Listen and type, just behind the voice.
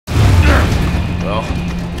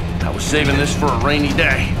I was saving this for a rainy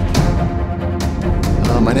day.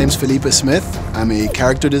 My name's Felipe Smith. I'm a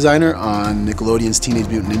character designer on Nickelodeon's Teenage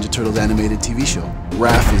Mutant Ninja Turtles animated TV show.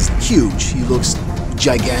 Raph is huge. He looks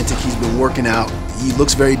gigantic. He's been working out. He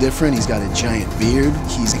looks very different. He's got a giant beard.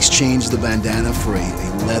 He's exchanged the bandana for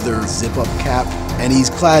a leather zip-up cap, and he's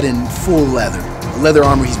clad in full leather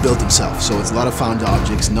armor he's built himself. So it's a lot of found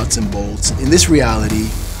objects, nuts and bolts. In this reality,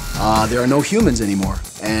 there are no humans anymore,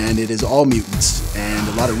 and it is all mutants, and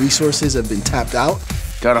a lot of resources have been tapped out.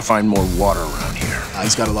 Gotta find more water around here.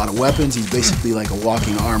 He's got a lot of weapons. He's basically like a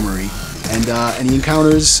walking armory, and he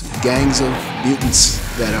encounters gangs of mutants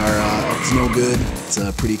that are up to no good. It's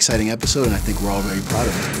a pretty exciting episode, and I think we're all very proud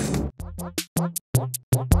of it.